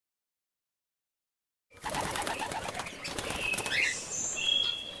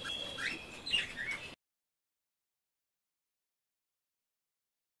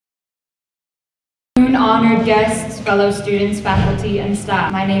honored guests, fellow students, faculty, and staff.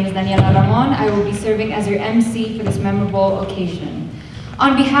 My name is Daniela Ramon. I will be serving as your MC for this memorable occasion.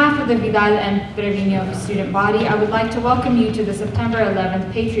 On behalf of the Vidal M Trevino student body, I would like to welcome you to the September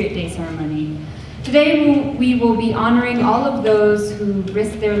 11th Patriot Day ceremony. Today, we will be honoring all of those who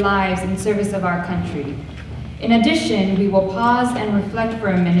risked their lives in service of our country. In addition, we will pause and reflect for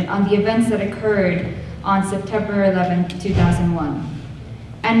a minute on the events that occurred on September 11th, 2001.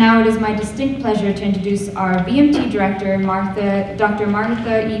 And now it is my distinct pleasure to introduce our VMT Director, Dr.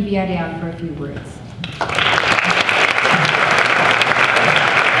 Martha E. Villarreal, for a few words.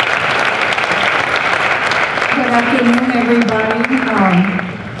 Good afternoon, everybody.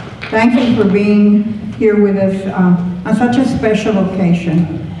 Thank you for being here with us on such a special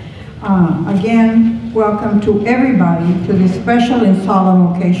occasion. Again, welcome to everybody to this special and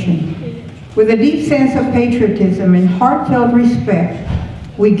solemn occasion. With a deep sense of patriotism and heartfelt respect,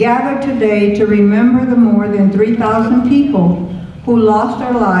 we gather today to remember the more than 3,000 people who lost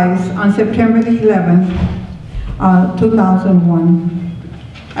their lives on September the 11th, 2001,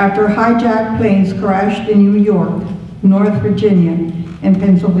 after hijacked planes crashed in New York, North Virginia, and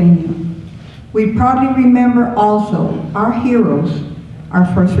Pennsylvania. We proudly remember also our heroes, our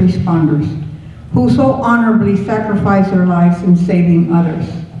first responders, who so honorably sacrificed their lives in saving others.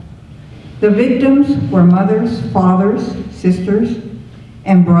 The victims were mothers, fathers, sisters,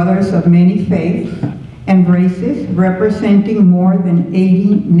 and brothers of many faiths and races, representing more than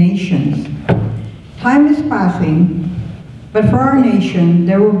 80 nations. Time is passing, but for our nation,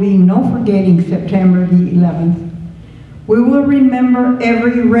 there will be no forgetting September the 11th. We will remember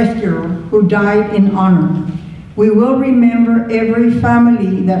every rescuer who died in honor. We will remember every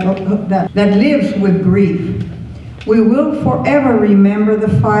family that lives with grief. We will forever remember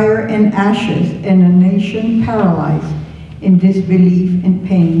the fire and ashes in a nation paralyzed in disbelief and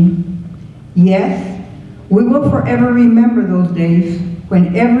pain. Yes, we will forever remember those days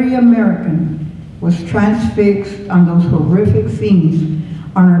when every American was transfixed on those horrific scenes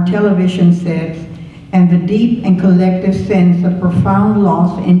on our television sets, and the deep and collective sense of profound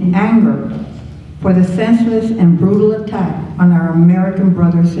loss and anger for the senseless and brutal attack on our American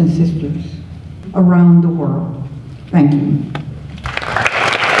brothers and sisters around the world. Thank you.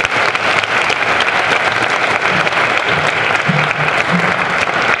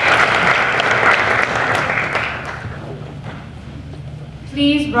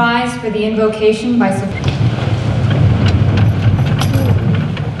 Please rise for the invocation by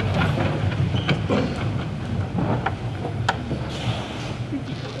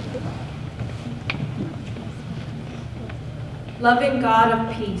Loving God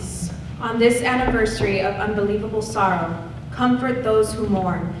of peace, on this anniversary of unbelievable sorrow, comfort those who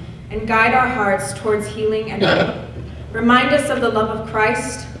mourn and guide our hearts towards healing and hope. Remind us of the love of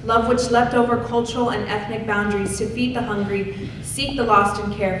Christ, love which leapt over cultural and ethnic boundaries to feed the hungry, seek the lost,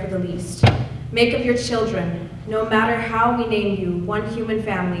 and care for the least. Make of your children, no matter how we name you, one human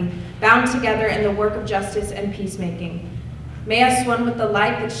family, bound together in the work of justice and peacemaking. May us one with the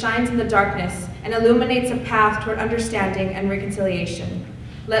light that shines in the darkness and illuminates a path toward understanding and reconciliation.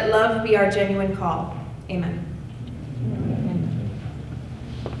 Let love be our genuine call. Amen.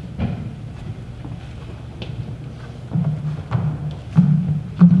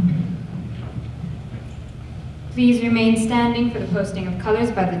 Please remain standing for the posting of colors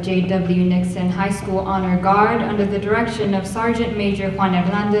by the J.W. Nixon High School Honor Guard under the direction of Sergeant Major Juan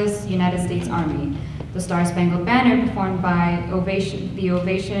Hernandez, United States Army. The Star Spangled Banner performed by the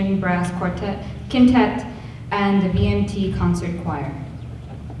Ovation Brass Quintet and the VMT Concert Choir.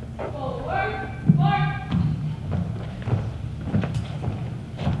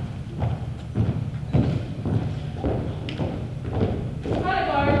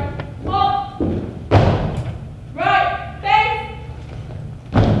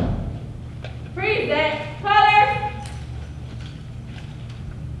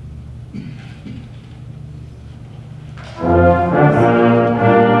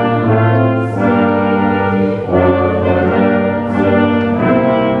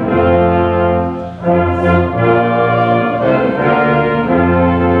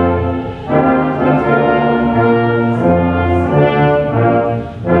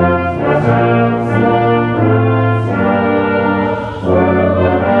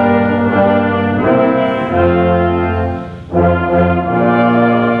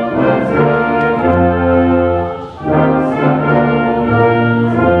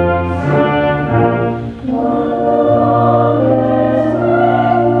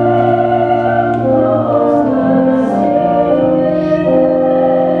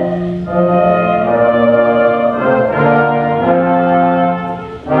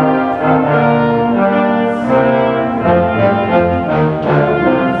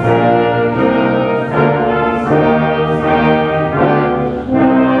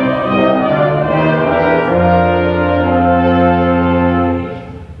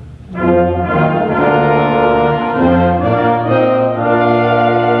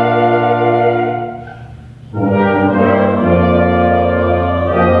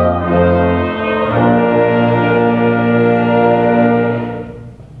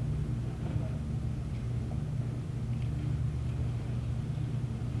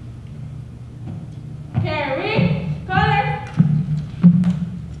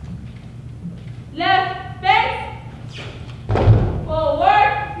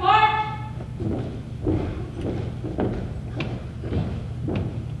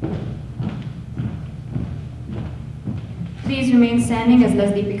 Please remain standing as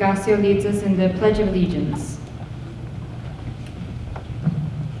Leslie Picasso leads us in the Pledge of Allegiance.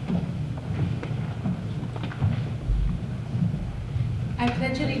 I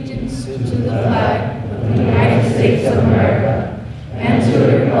pledge allegiance to the flag of the United States of America and to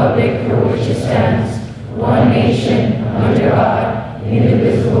the republic for which it stands, one nation, under God,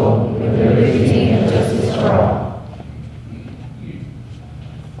 indivisible, with liberty and justice for all.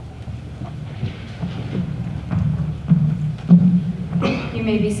 You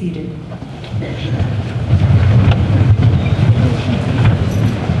may be seated.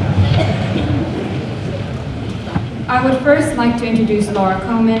 I would first like to introduce Laura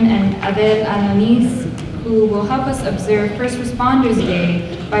Coman and Adel Anonis, who will help us observe First Responders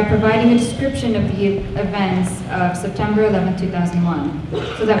Day by providing a description of the events of September 11,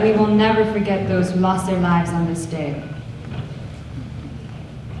 2001, so that we will never forget those who lost their lives on this day.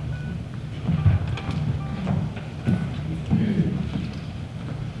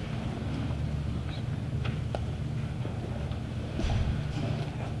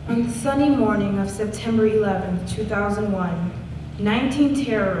 On the sunny morning of September 11, 2001, 19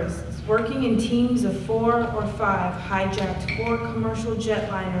 terrorists working in teams of 4 or 5 hijacked 4 commercial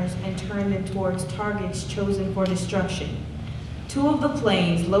jetliners and turned them towards targets chosen for destruction. 2 of the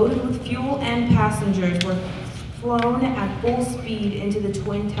planes, loaded with fuel and passengers, were flown at full speed into the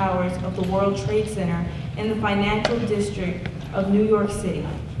Twin Towers of the World Trade Center in the financial district of New York City.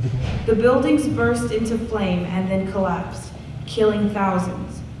 The buildings burst into flame and then collapsed, killing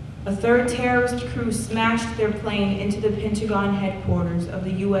thousands. A third terrorist crew smashed their plane into the Pentagon headquarters of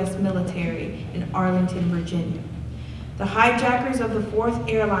the U.S. military in Arlington, Virginia. The hijackers of the 4th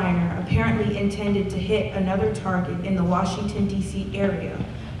airliner apparently intended to hit another target in the Washington, D.C. area,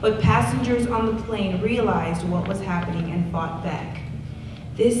 but passengers on the plane realized what was happening and fought back.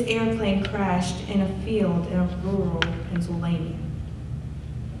 This airplane crashed in a field in rural Pennsylvania.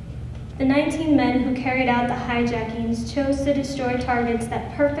 The 19 men who carried out the hijackings chose to destroy targets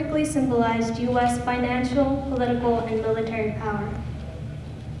that perfectly symbolized U.S. financial, political, and military power.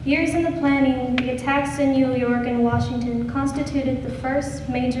 Years in the planning, the attacks in New York and Washington constituted the first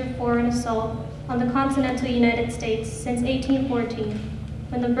major foreign assault on the continental United States since 1814,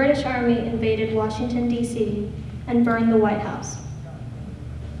 when the British Army invaded Washington, D.C. and burned the White House.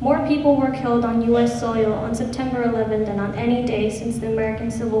 More people were killed on U.S. soil on September 11 than on any day since the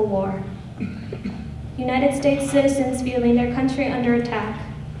American Civil War. United States citizens feeling their country under attack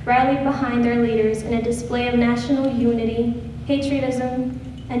rallied behind their leaders in a display of national unity, patriotism,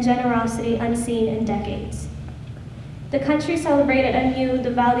 and generosity unseen in decades. The country celebrated anew the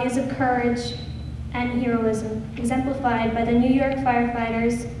values of courage and heroism, exemplified by the New York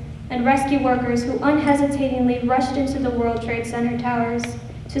firefighters and rescue workers who unhesitatingly rushed into the World Trade Center towers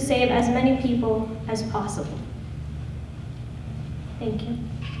to save as many people as possible. Thank you.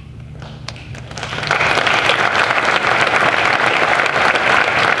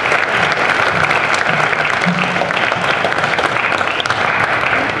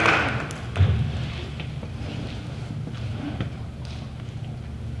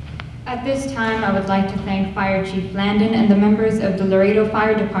 At this time, I would like to thank Fire Chief Landon and the members of the Laredo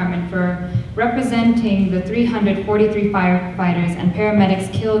Fire Department for representing the 343 firefighters and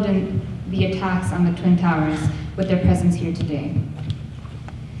paramedics killed in the attacks on the Twin Towers with their presence here today.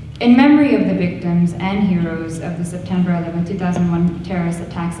 In memory of the victims and heroes of the September 11, 2001 terrorist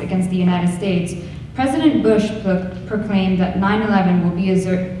attacks against the United States, President Bush proclaimed that 9/11 will be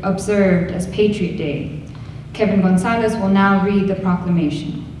observed as Patriot Day. Kevin Gonzalez will now read the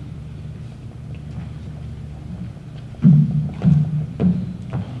proclamation.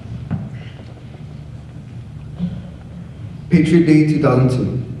 Patriot Day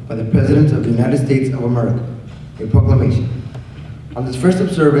 2002, by the President of the United States of America, a proclamation. On this first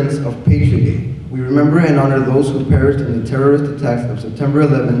observance of Patriot Day, we remember and honor those who perished in the terrorist attacks of September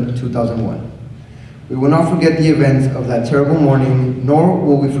 11, 2001. We will not forget the events of that terrible morning, nor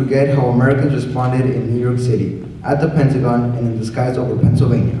will we forget how Americans responded in New York City, at the Pentagon, and in the skies over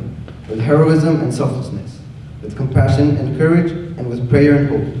Pennsylvania, with heroism and selflessness, with compassion and courage, and with prayer and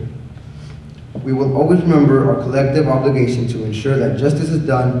hope. We will always remember our collective obligation to ensure that justice is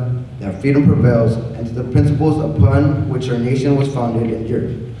done, that freedom prevails, and to the principles upon which our nation was founded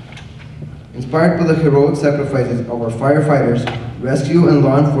endured. Inspired by the heroic sacrifices of our firefighters, rescue and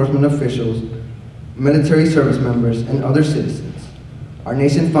law enforcement officials, military service members, and other citizens, our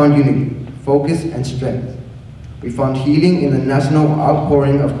nation found unity, focus, and strength. We found healing in the national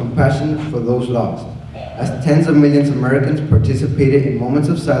outpouring of compassion for those lost, as tens of millions of Americans participated in moments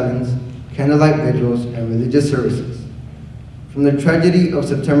of silence, candlelight vigils, and religious services. From the tragedy of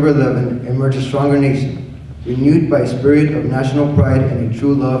September 11 emerged a stronger nation, renewed by a spirit of national pride and a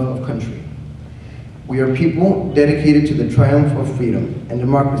true love of country. We are people dedicated to the triumph of freedom and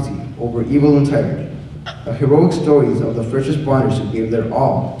democracy over evil and tyranny. Our heroic stories of the first responders who gave their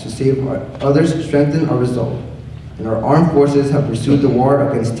all to save others strengthen our resolve, and our armed forces have pursued the war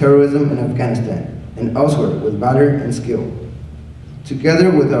against terrorism in Afghanistan and elsewhere with valor and skill. Together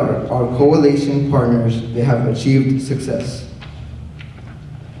with our coalition partners, they have achieved success.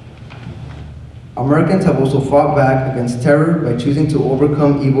 Americans have also fought back against terror by choosing to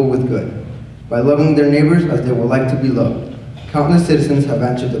overcome evil with good, by loving their neighbors as they would like to be loved. Countless citizens have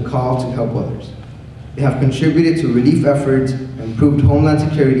answered the call to help others. They have contributed to relief efforts, improved homeland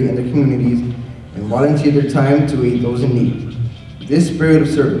security in their communities, and volunteered their time to aid those in need. This spirit of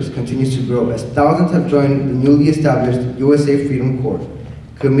service continues to grow as thousands have joined the newly established USA Freedom Corps,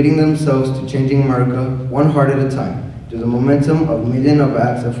 committing themselves to changing America one heart at a time through the momentum of millions of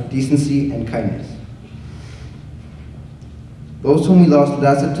acts of decency and kindness. Those whom we lost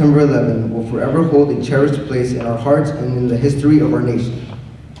last September 11 will forever hold a cherished place in our hearts and in the history of our nation.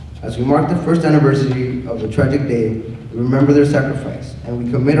 As we mark the first anniversary of the tragic day, we remember their sacrifice, and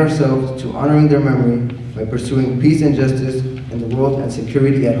we commit ourselves to honoring their memory by pursuing peace and justice in the world and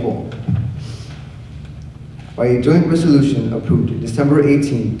security at home. By a joint resolution approved December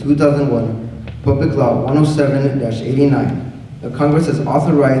 18, 2001, Public Law 107-89, the Congress has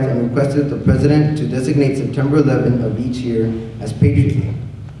authorized and requested the President to designate September 11 of each year as Patriot Day.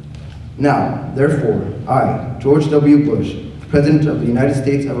 Now, therefore, I, George W. Bush, President of the United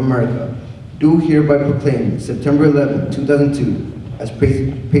States of America, do hereby proclaim September 11, 2002 as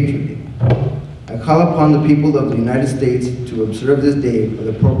Patriot Day. I call upon the people of the United States to observe this day with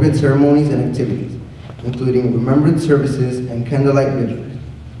appropriate ceremonies and activities, including remembrance services and candlelight vigils.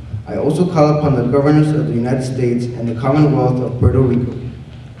 I also call upon the governors of the United States and the Commonwealth of Puerto Rico,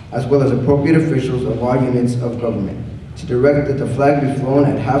 as well as appropriate officials of all units of government, to direct that the flag be flown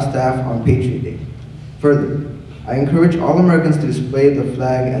at half-staff on Patriot Day. Further, I encourage all Americans to display the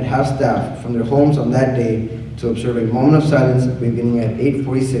flag at half-staff from their homes on that day to observe a moment of silence beginning at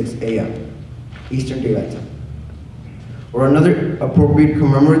 8:46 a.m. Eastern Daylight Time, or another appropriate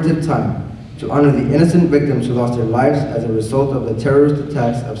commemorative time to honor the innocent victims who lost their lives as a result of the terrorist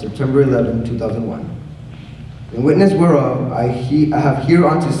attacks of September 11, 2001. In witness whereof, I have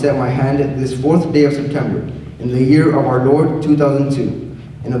hereon to set my hand at this 4th day of September, in the year of our Lord 2002,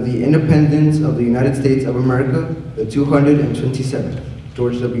 and of the independence of the United States of America, the 227th,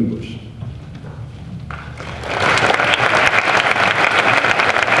 George W. Bush.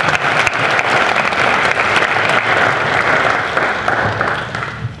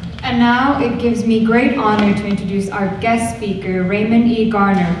 And now it gives me great honor to introduce our guest speaker, Raymond E.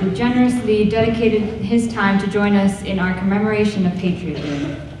 Garner, who generously dedicated his time to join us in our commemoration of Patriot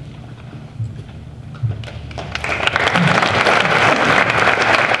Day.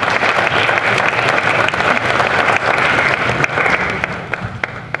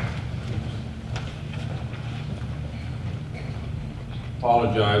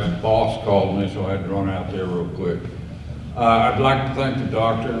 Apologize, boss called me, so I had to run out there real quick. I'd like to thank the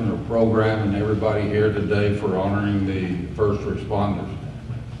doctor and the program and everybody here today for honoring the first responders.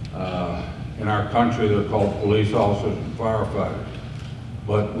 In our country, they're called police officers and firefighters.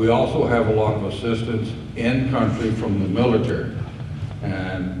 But we also have a lot of assistance in country from the military.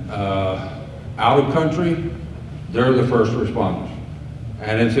 And out of country, they're the first responders.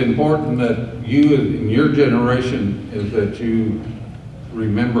 And it's important that you, in your generation, is that you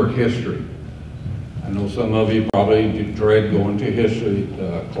remember history. I know some of you probably dread going to history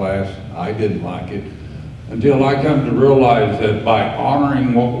class. I didn't like it until I come to realize that by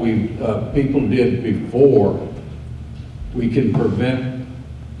honoring what people did before, we can prevent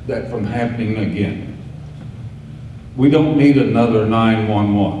that from happening again. We don't need another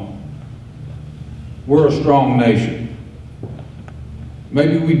 911. We're a strong nation.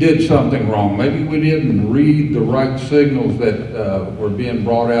 Maybe we did something wrong. Maybe we didn't read the right signals that were being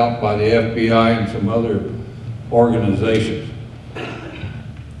brought out by the FBI and some other organizations.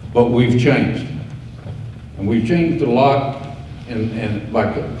 But we've changed. And we've changed a lot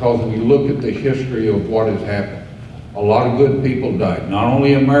because we look at the history of what has happened. A lot of good people died, not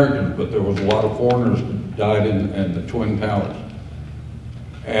only Americans, but there was a lot of foreigners who died in the Twin Towers.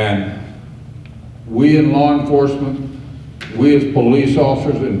 And we in law enforcement, we as police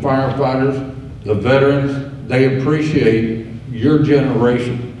officers and firefighters, the veterans, they appreciate your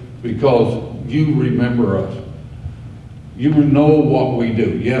generation because you remember us. You know what we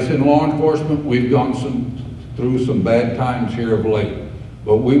do. Yes, in law enforcement, we've gone through some bad times here of late,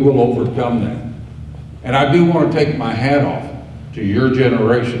 but we will overcome that. And I do want to take my hat off to your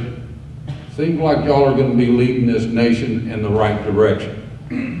generation Seems like y'all are going to be leading this nation in the right direction.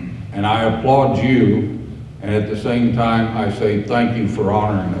 And I applaud you, and at the same time, I say thank you for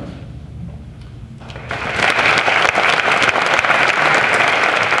honoring us.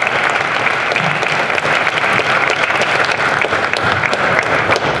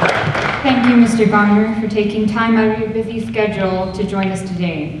 Thank you, Mr. Garner, for taking time out of your busy schedule to join us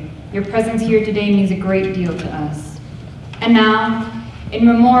today. Your presence here today means a great deal to us. And now, in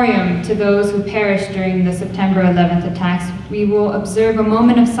memoriam to those who perished during the September 11th attacks, we will observe a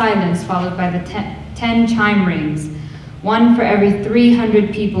moment of silence followed by the 10 chime rings, one for every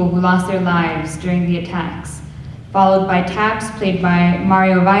 300 people who lost their lives during the attacks, followed by taps played by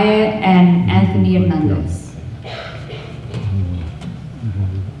Mario Valle and Anthony Hernandez.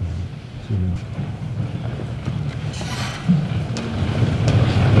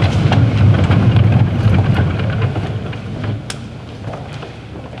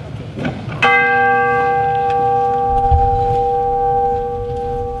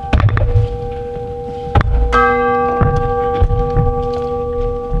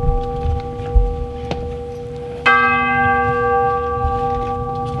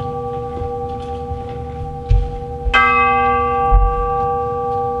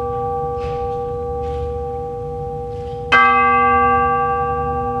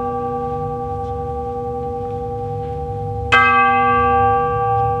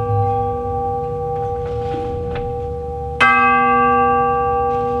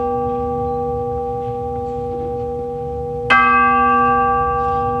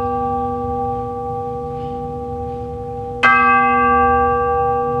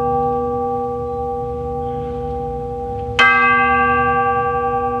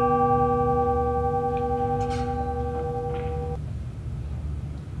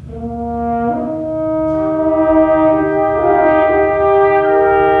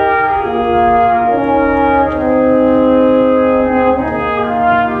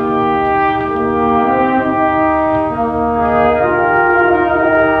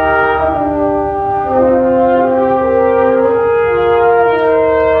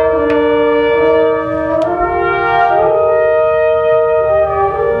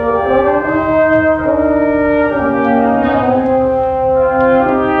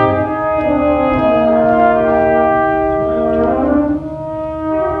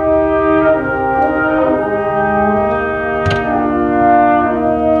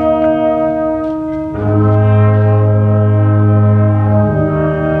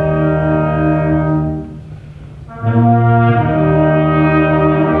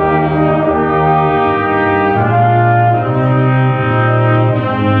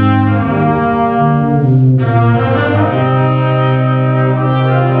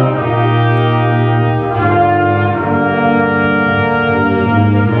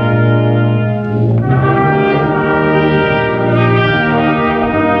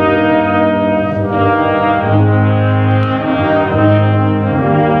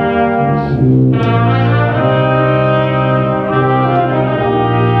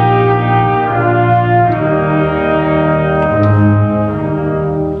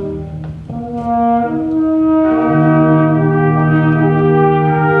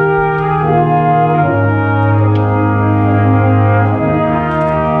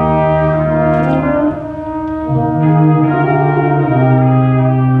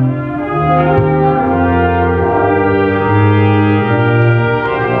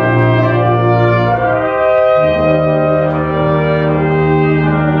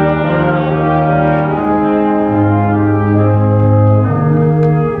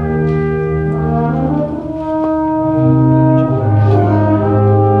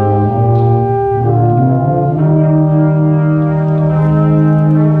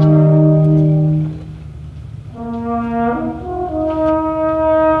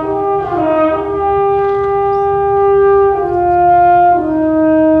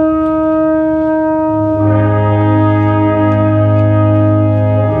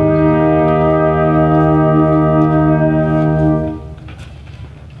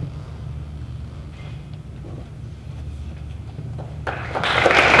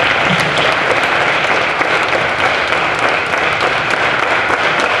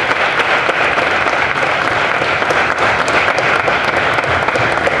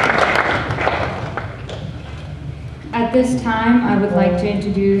 At this time, I would like to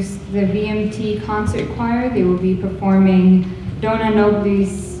introduce the VMT Concert Choir. They will be performing Dona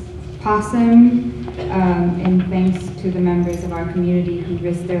Noblis Possum in thanks to the members of our community who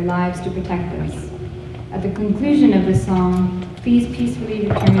risked their lives to protect us. At the conclusion of the song, please peacefully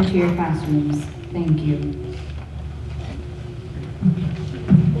return to your classrooms. Thank you.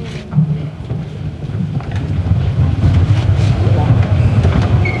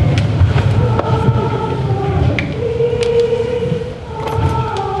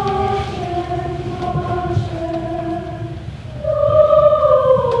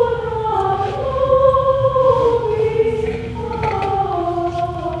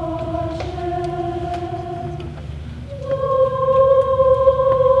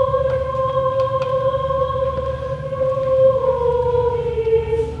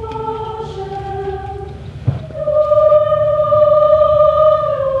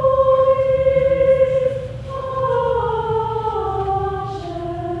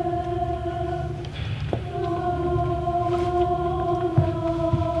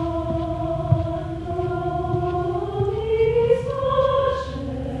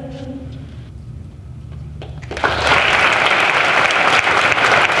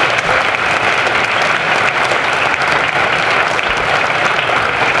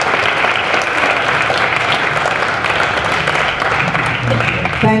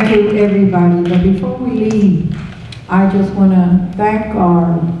 you, everybody. But before we leave, I just want to thank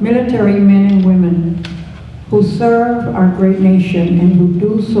our military men and women who serve our great nation and who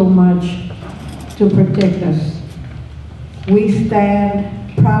do so much to protect us. We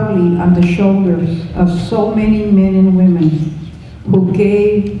stand proudly on the shoulders of so many men and women who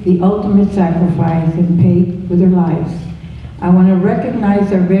gave the ultimate sacrifice and paid with their lives. I want to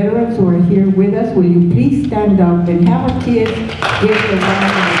recognize our veterans who are here with us. Will you please stand up and have our kids give the round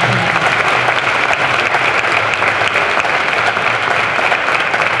of applause.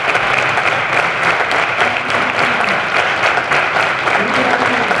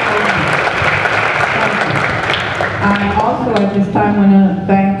 I also at this time want to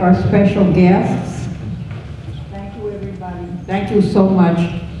thank our special guests. Thank you, everybody. Thank you so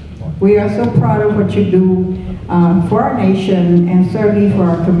much. We are so proud of what you do for our nation and certainly for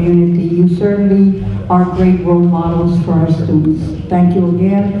our community. You certainly are great role models for our students. Thank you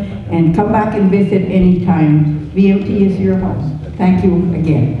again, and come back and visit anytime. VMT is your home. Thank you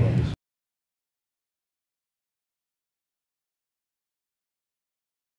again.